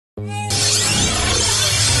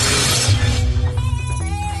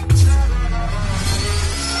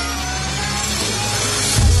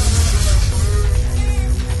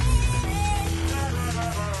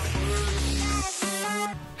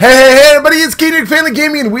Hey everybody, it's CadenYurk Family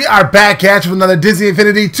Gaming, and we are back at you with another Disney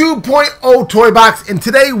Infinity 2.0 toy box, and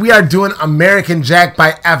today we are doing American Jack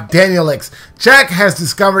by FDanielix. Jack has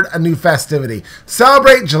discovered a new festivity.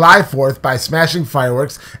 Celebrate July 4th by smashing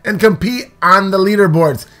fireworks and compete on the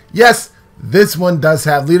leaderboards. Yes, this one does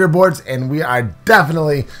have leaderboards, and we are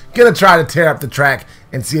definitely going to try to tear up the track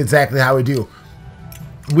and see exactly how we do.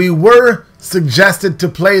 We were suggested to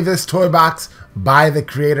play this toy box by the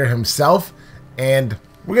creator himself, and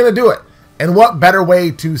we're going to do it. And what better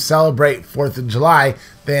way to celebrate 4th of July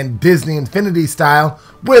than Disney Infinity style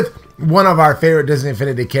with one of our favorite Disney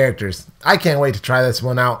Infinity characters. I can't wait to try this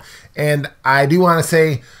one out. And I do want to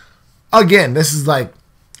say, again, this is like,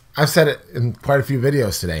 I've said it in quite a few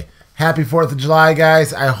videos today. Happy 4th of July,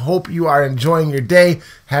 guys. I hope you are enjoying your day,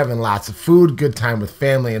 having lots of food, good time with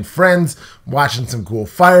family and friends, watching some cool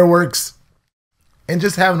fireworks, and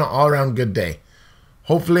just having an all-around good day.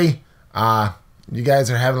 Hopefully, you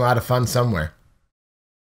guys are having a lot of fun somewhere.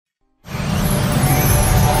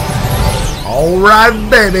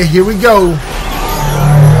 Alright, baby, here we go.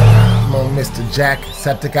 Come on, Mr.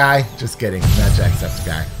 Jacksepticeye. Just kidding, not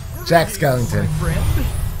Jacksepticeye. Jack Skellington. Friend,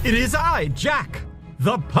 it is I, Jack,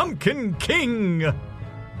 the Pumpkin King.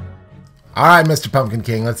 Alright, Mr. Pumpkin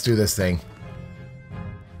King, let's do this thing.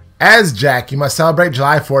 As Jack, you must celebrate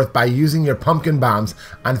July 4th by using your pumpkin bombs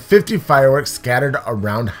on 50 fireworks scattered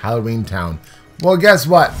around Halloween Town. Well, guess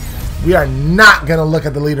what? We are not going to look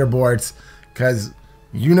at the leaderboards because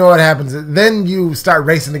you know what happens. Then you start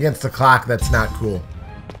racing against the clock. That's not cool.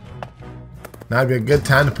 Now would be a good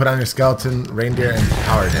time to put on your skeleton, reindeer, and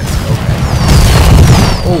power disc. Okay.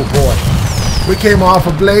 Oh, boy. We came off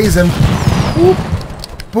a blaze and whoop,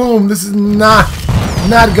 boom. This is not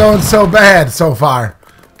going so bad so far.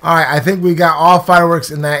 All right, I think we got all fireworks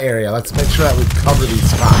in that area. Let's make sure that we cover these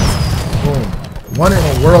spots. Boom. One in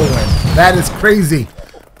a whirlwind. That is crazy.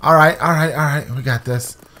 All right. We got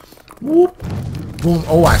this. Whoop. Boom.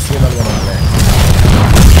 Oh, I see another one over there.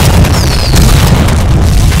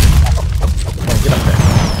 Come on, get up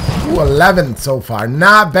there. Ooh, 11 so far.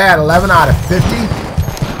 Not bad. 11 out of 50.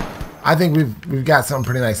 I think we've got something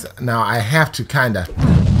pretty nice. Now, I have to kind of...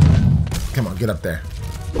 Come on, get up there.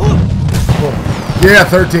 Boom. Yeah,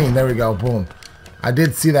 13. There we go. Boom. I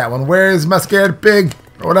did see that one. Where is my scared pig?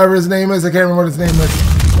 Or whatever his name is. I can't remember what his name is.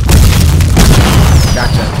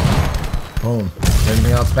 Gotcha. Boom.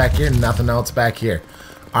 Anything else back here? Nothing else back here.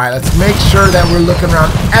 Alright, let's make sure that we're looking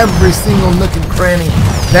around every single nook and cranny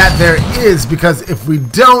that there is, because if we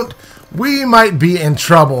don't, we might be in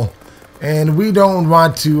trouble. And we don't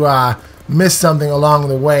want to miss something along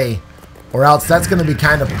the way, or else that's going to be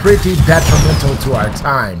kind of pretty detrimental to our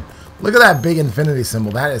time. Look at that big infinity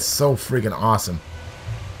symbol. That is so freaking awesome.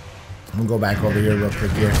 I'm going to go back over here real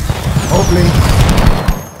quick here. Hopefully,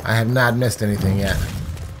 I have not missed anything yet.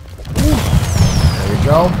 There we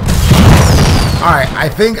go. Alright, I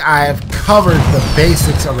think I have covered the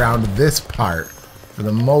basics around this part for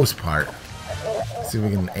the most part. Let's see if we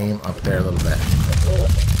can aim up there a little bit.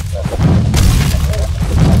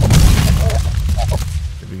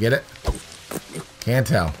 Did we get it? Can't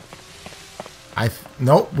tell.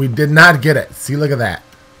 Nope, we did not get it. See, look at that.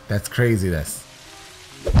 That's craziness.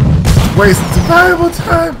 Wasting some valuable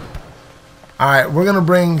time. Alright, we're going to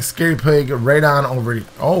bring Scary Pig right on over.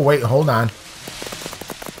 Oh, wait, hold on.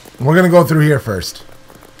 We're going to go through here first.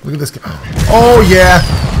 Look at this. Oh, yeah.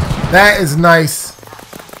 That is nice.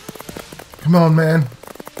 Come on, man.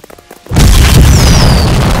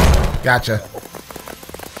 Gotcha.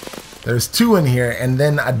 There's two in here and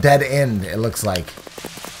then a dead end, it looks like.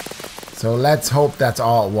 So let's hope that's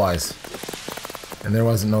all it was. And there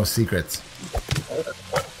wasn't no secrets.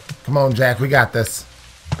 Come on, Jack. We got this.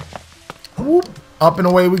 Whoop. Up and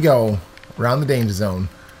away we go. Around the danger zone.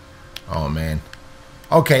 Oh, man.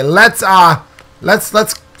 Okay, let's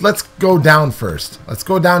go down first. Let's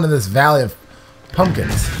go down to this valley of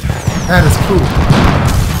pumpkins. That is cool.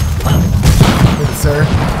 Good, sir.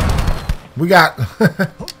 We got...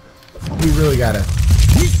 we really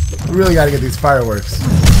gotta get these fireworks.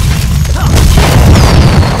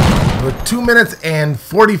 We're 2 minutes and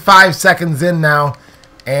 45 seconds in now,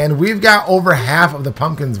 and we've got over half of the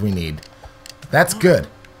pumpkins we need. That's good.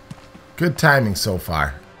 Good timing so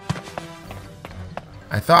far.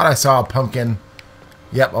 I thought I saw a pumpkin.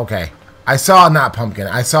 Yep, okay. I saw not pumpkin.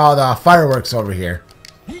 I saw the fireworks over here.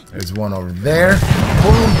 There's one over there.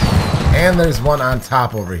 Boom. And there's one on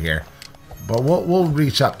top over here. But we'll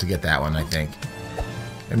reach up to get that one, I think.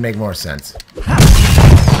 It'd make more sense.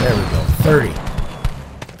 There we go. 30.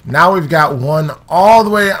 Now we've got one all the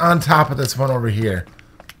way on top of this one over here.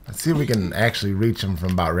 Let's see if we can actually reach him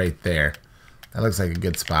from about right there. That looks like a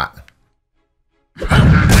good spot.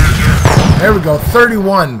 There we go.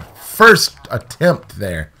 31. First attempt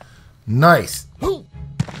there. Nice.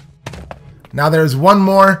 Now there's one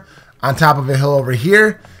more on top of a hill over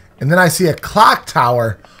here. And then I see a clock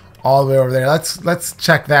tower all the way over there. Let's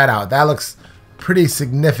check that out. That looks pretty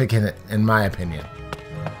significant in my opinion.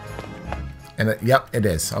 And yep, it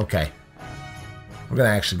is. Okay. We're going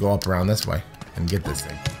to actually go up around this way and get this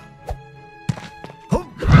thing.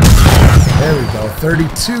 There we go.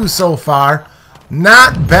 32 so far.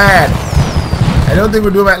 Not bad. I don't think we're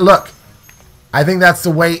doing that. Look. I think that's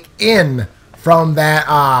the way in from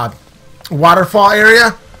that waterfall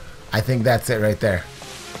area. I think that's it right there.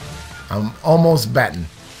 I'm almost betting.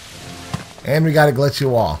 And we got a glitchy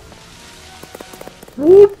wall.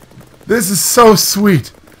 Whoop. This is so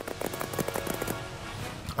sweet.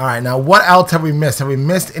 Alright, now what else have we missed? Have we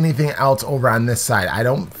missed anything else over on this side? I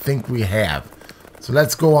don't think we have. So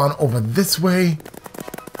let's go on over this way.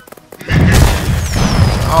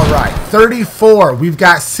 Alright, 34. We've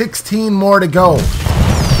got 16 more to go.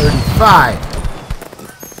 35.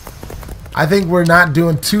 I think we're not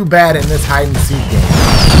doing too bad in this hide and seek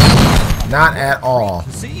game. Not at all.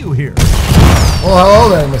 See you here. Well, hello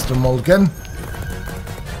there, Mr. Moldkin.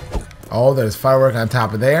 Oh, there's firework on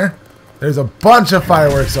top of there. There's a bunch of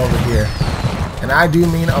fireworks over here. And I do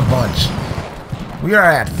mean a bunch. We are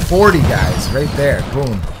at 40, guys. Right there.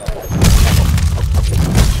 Boom.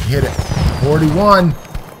 Hit it. 41.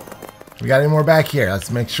 We got any more back here?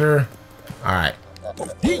 Let's make sure. Alright. I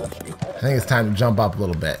think it's time to jump up a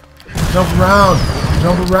little bit. Jump around.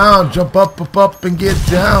 Jump around. Jump up, up, up, and get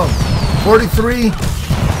down. 43.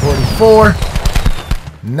 44.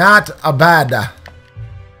 Not a bad.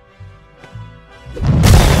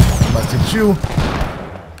 Must hit you.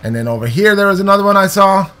 And then over here there was another one I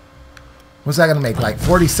saw. What's that gonna make? Like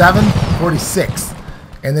 47? 46.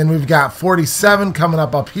 And then we've got 47 coming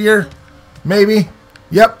up here. Maybe.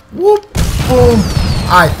 Yep. Whoop. Boom.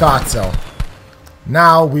 I thought so.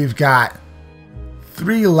 Now we've got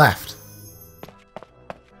 3 left.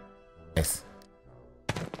 Nice.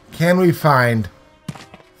 Can we find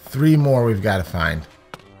 3 more we've got to find?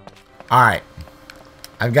 Alright.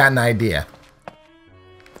 I've got an idea.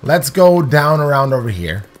 Let's go down around over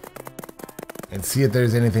here and see if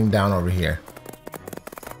there's anything down over here.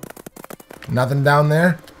 Nothing down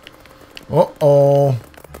there? Uh-oh.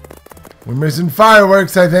 We're missing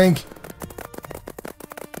fireworks, I think.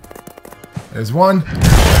 There's one.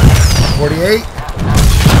 48.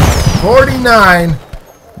 49.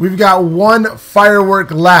 We've got 1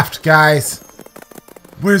 firework left, guys.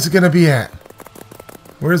 Where's it going to be at?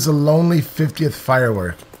 Where's the lonely 50th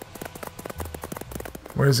firework?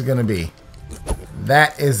 Where's it going to be?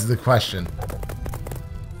 That is the question.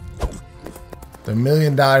 The $1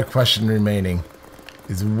 million question remaining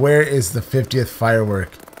is where is the 50th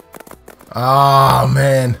firework? Oh,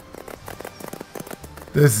 man.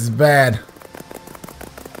 This is bad.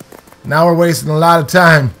 Now we're wasting a lot of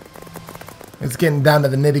time. It's getting down to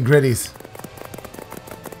the nitty-gritties.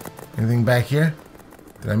 Anything back here?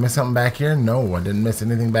 Did I miss something back here? No, I didn't miss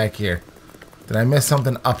anything back here. Did I miss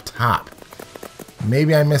something up top?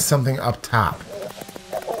 Maybe I missed something up top.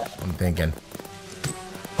 I'm thinking.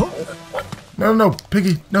 No, no,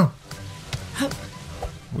 Piggy, no.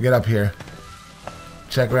 We'll get up here.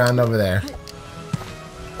 Check around over there.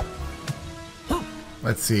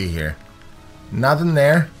 Let's see here. Nothing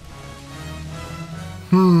there.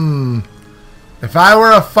 If I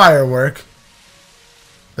were a firework,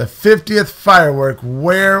 the 50th firework,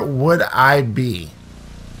 where would I be?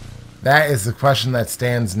 That is the question that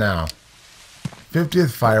stands now.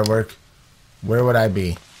 50th firework, where would I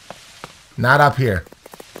be? Not up here.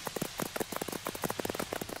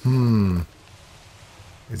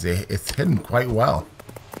 It's hidden quite well.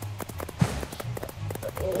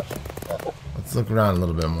 Let's look around a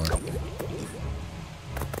little bit more.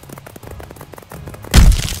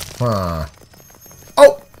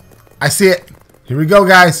 Oh! I see it. Here we go,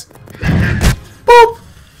 guys. Boop!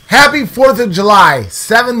 Happy 4th of July.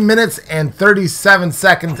 7 minutes and 37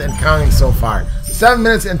 seconds and counting so far. 7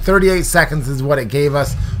 minutes and 38 seconds is what it gave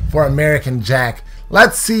us for American Jack.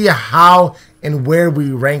 Let's see how and where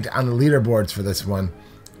we ranked on the leaderboards for this one.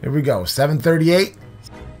 Here we go. 738.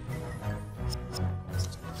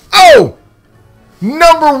 Oh!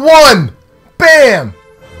 Number 1! Bam!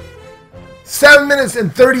 7 minutes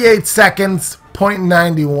and 38 seconds,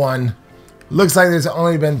 0.91. Looks like there's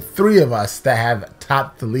only been 3 of us that have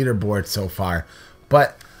topped the leaderboard so far.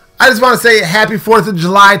 But I just want to say happy 4th of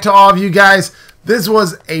July to all of you guys. This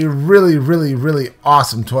was a really, really, really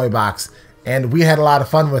awesome toy box. And we had a lot of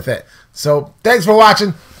fun with it. So thanks for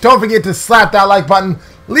watching. Don't forget to slap that like button.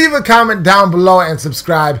 Leave a comment down below and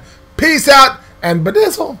subscribe. Peace out and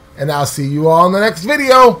Badizzle. And I'll see you all in the next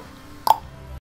video.